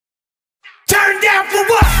Turn down for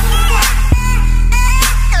what?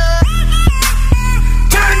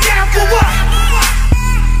 Turn down for what?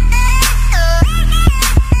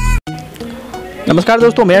 नमस्कार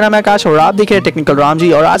दोस्तों, मेरा नाम है आकाश और आप देख रहे हैं टेक्निकल राम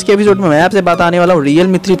जी। और आज के एपिसोड में मैं आपसे बताने वाला हूँ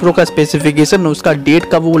Realme 3 Pro का स्पेसिफिकेशन, उसका डेट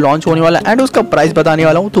कब वो लॉन्च होने वाला है एंड उसका प्राइस बताने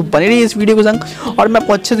वाला हूँ। तो बने रहिए इस वीडियो के संग और मैं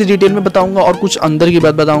आपको अच्छे से डिटेल में बताऊंगा और कुछ अंदर की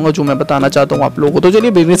बात बताऊंगा जो मैं बताना चाहता हूँ आप लोगों को। तो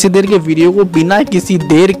चलिए बिना किसी देर के वीडियो को बिना किसी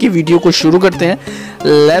देर के वीडियो को शुरू करते हैं।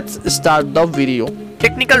 Let's start the video.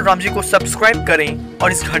 Technical Ram ji को सब्सक्राइब करें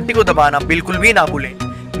और इस घंटी को दबाना बिल्कुल भी ना भूलें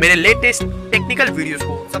मेरे लेटेस्ट टेक्निकल वीडियोस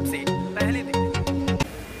को सबसे पहले देखें।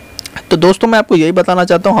 तो दोस्तों मैं आपको यही बताना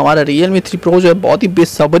चाहता हूँ, हमारा Realme 3 Pro जो है बहुत ही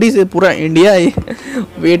बेसब्री से पूरा इंडिया ही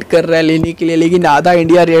वेट कर रहा है लेने के लिए, लेकिन आधा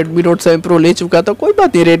इंडिया Redmi Note 7 Pro ले चुका था। कोई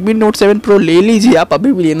बात नहीं, Redmi Note 7 Pro ले लीजिए आप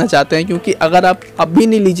अभी भी लेना चाहते हैं, क्योंकि अगर आप अभी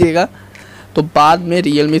नहीं लीजिएगा तो बाद में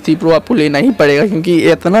Realme 3 Pro आपको लेना ही पड़ेगा, क्योंकि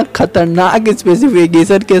इतना खतरनाक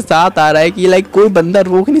स्पेसिफिकेशन के साथ आ रहा है कि लाइक कोई बंदा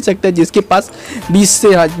रोक नहीं सकता जिसके पास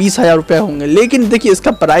 20,000 रुपये होंगे। लेकिन देखिए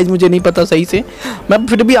इसका प्राइस मुझे नहीं पता सही से, मैं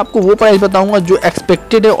फिर भी आपको वो प्राइस बताऊंगा जो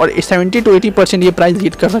एक्सपेक्टेड है और 70 to 80% ये प्राइस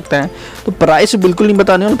लीड कर सकता है। तो प्राइस बिल्कुल नहीं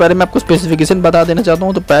बताने वाला, पहले मैं आपको स्पेसिफिकेशन बता देना चाहता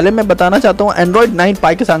हूँ। तो पहले मैं बताना चाहता हूँ Android 9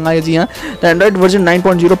 Pie के साथ आया। जी हाँ, एंड्रॉइड वर्जन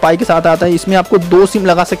 9.0 Pie के साथ आता है। इसमें आपको 2 सिम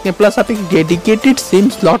लगा सकते हैं, प्लस आप एक डेडिकेटेड सिम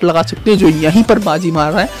स्लॉट लगा सकते हैं जो यहीं पर बाजी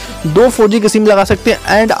मार रहा है। 2 4G के सिम लगा सकते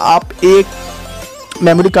हैं एंड आप एक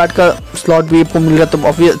मेमोरी कार्ड का स्लॉट भी आपको मिल रहा है, तो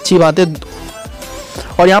काफ़ी अच्छी बात है।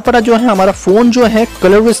 और यहाँ पर जो है हमारा फ़ोन जो है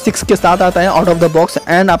कलर 6 के साथ आता है out of the box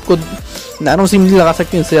and आपको नैनो सिम भी लगा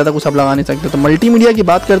सकते हैं, इससे ज़्यादा कुछ आप लगा नहीं सकते। तो मल्टीमीडिया की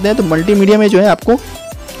बात करते हैं तो मल्टीमीडिया में जो है आपको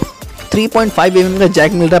 3.5 mm का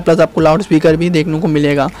जैक मिल रहा है, प्लस आपको लाउड स्पीकर भी देखने को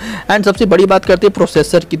मिलेगा। एंड सबसे बड़ी बात करते हैं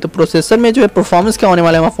प्रोसेसर की। तो प्रोसेसर में जो है परफॉर्मेंस क्या होने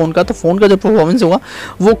वाला है फ़ोन का, तो फ़ोन का जो परफॉर्मेंस होगा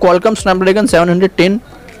वो Qualcomm Snapdragon 710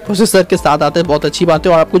 प्रोसेसर के साथ आता है, बहुत अच्छी बात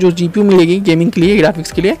है। और आपको जो GPU मिलेगी गेमिंग के लिए,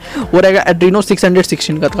 ग्राफिक्स के लिए, वो रहेगा Adreno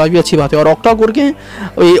 616 का, तो काफ़ी अच्छी बात है। और ऑक्टा कोर के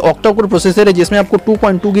ये ऑक्टा कोर प्रोसेसर है जिसमें आपको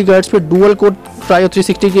 2.2 GHz पे डुअल कोर क्रायो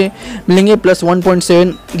 360 के मिलेंगे, प्लस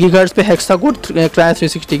 1.7 GHz पे हेक्सा कोर क्रायो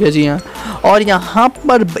 360 के। जी हाँ, और यहाँ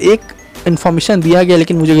पर एक इन्फॉर्मेशन दिया गया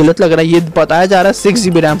लेकिन मुझे गलत लग रहा है, ये बताया जा रहा है 6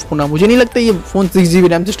 GB रैम फ़ोन है। मुझे नहीं लगता ये फ़ोन 6 GB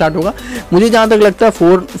रैम से स्टार्ट होगा। मुझे जहाँ तक लगता है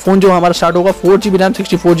फ़ोन जो हमारा स्टार्ट होगा 4 GB रैम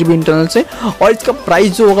 64 GB इंटरनल से, और इसका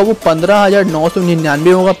प्राइस जो होगा वो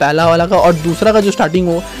 15,999 होगा पहला वाला का। और दूसरा का जो स्टार्टिंग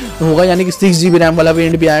होगा यानी कि 6 GB रैम वाला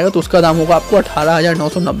वेरिएंट भी आएगा, तो उसका दाम होगा आपको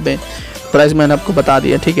 18,990। प्राइस मैंने आपको बता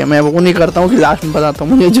दिया, ठीक है। मैं वो नहीं करता हूँ कि लास्ट में बताता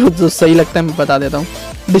हूँ, मुझे जो सही लगता है मैं बता देता हूँ।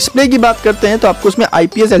 डिस्प्ले की बात करते हैं तो आपको उसमें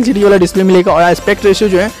IPS LCD वाला डिस्प्ले मिलेगा और एस्पेक्ट रेशियो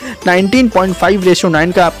जो है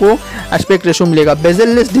 19.5:9 का आपको एस्पेक्ट रेशियो मिलेगा।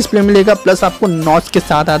 बेजललेस डिस्प्ले मिलेगा, प्लस आपको नॉच के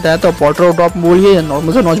साथ आता है, तो वाटर ड्रॉप बोलिए या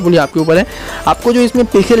नॉर्मल सा नॉच बोलिए आपके ऊपर है। आपको जो इसमें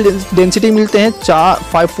पिक्सल डेंसिटी मिलते हैं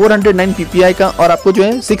 409 PPI का, और आपको जो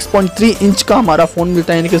है 6.3 इंच का हमारा फ़ोन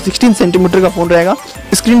मिलता है, यानी कि 16 सेंटीमीटर का फ़ोन रहेगा।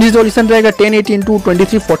 स्क्रीन रिजोल्यूशन रहेगा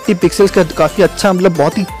 1080x2340 पिक्सल्स का, काफ़ी अच्छा, मतलब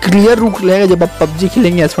बहुत ही क्लियर लुक रहेगा। जब आप PUBG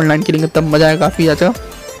खेलेंगे, S9 खेलेंगे तब मज़ा आएगा, काफ़ी अच्छा।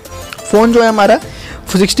 फ़ोन जो है हमारा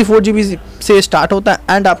 64 GB से स्टार्ट होता है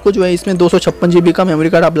एंड आपको जो है इसमें 256 GB का मेमोरी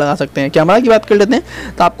कार्ड आप लगा सकते हैं। कैमरा की बात कर लेते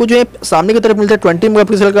हैं तो आपको जो है सामने की तरफ मिलता है 20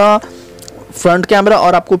 मेगापिक्सल का फ्रंट कैमरा,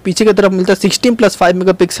 और आपको पीछे की तरफ मिलता है 16+5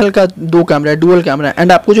 मेगापिक्सल का 2 कैमरा, डुअल कैमरा।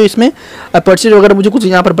 एंड आपको जो इसमें अपर्चर वगैरह मुझे कुछ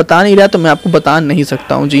यहाँ पर बता नहीं रहा तो मैं आपको बता नहीं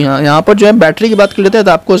सकता हूँ। जी हाँ, यहाँ पर जो है बैटरी की बात कर लेते हैं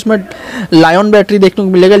तो आपको इसमें लायन बैटरी देखने को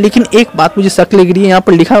मिलेगा, लेकिन एक बात मुझे शक लग रही है, यहाँ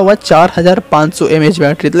पर लिखा हुआ 4500 mAh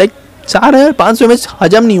बैटरी। लाइक 4500 mAh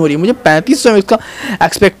हजम नहीं हो रही, मुझे 3500 mAh का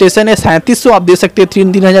एक्सपेक्टेशन है। 3700 आप दे सकते हैं,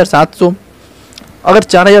 3700। अगर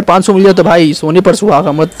 4500 मिल जाए तो भाई सोने पर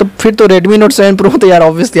सुहागा, मतलब फिर तो Redmi Note 7 Pro तो यार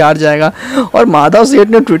ऑब्वियसली हार जाएगा। और माधव सेठ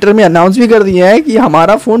ने ट्विटर में अनाउंस भी कर दिया है कि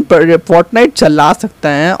हमारा फ़ोन फोर्टनाइट चला सकता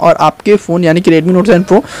है और आपके फ़ोन यानी कि Redmi Note 7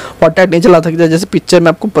 Pro फोर्टनाइट नहीं चला सकता, जैसे पिक्चर में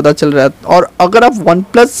आपको पता चल रहा है। और अगर आप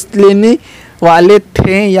OnePlus लेने वाले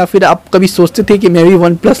थे या फिर आप कभी सोचते थे कि मैं भी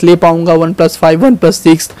OnePlus ले पाऊंगा, OnePlus 5, OnePlus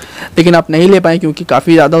 6, लेकिन आप नहीं ले पाए क्योंकि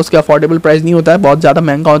काफ़ी ज़्यादा उसका अफोर्डेबल प्राइस नहीं होता है, बहुत ज़्यादा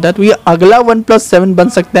महंगा होता है, तो ये अगला OnePlus 7 बन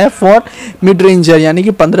सकता है फॉर मिड रेंजर, यानी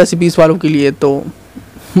कि 15 से 20 वालों के लिए। तो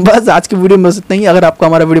बस आज की वीडियो में बस इतना ही। अगर आपको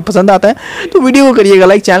हमारा वीडियो पसंद आता है तो वीडियो को करिएगा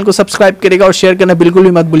लाइक, चैनल को सब्सक्राइब करिएगा और शेयर करना बिल्कुल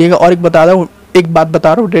भी मत भूलिएगा। और एक बात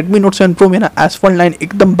बता रहा हूँ, Redmi Note 7 Pro में ना S9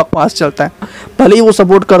 एकदम बकवास चलता है, भले ही वो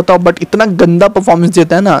सपोर्ट करता हूँ बट इतना गंदा परफॉर्मेंस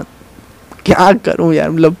देता है ना, क्या करूं यार,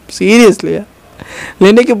 मतलब सीरियसली यार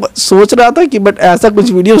लेने के सोच रहा था कि बट ऐसा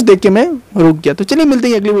कुछ वीडियोस देख के मैं रुक गया। तो चलिए मिलते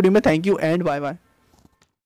हैं अगली वीडियो में, thank you and bye bye.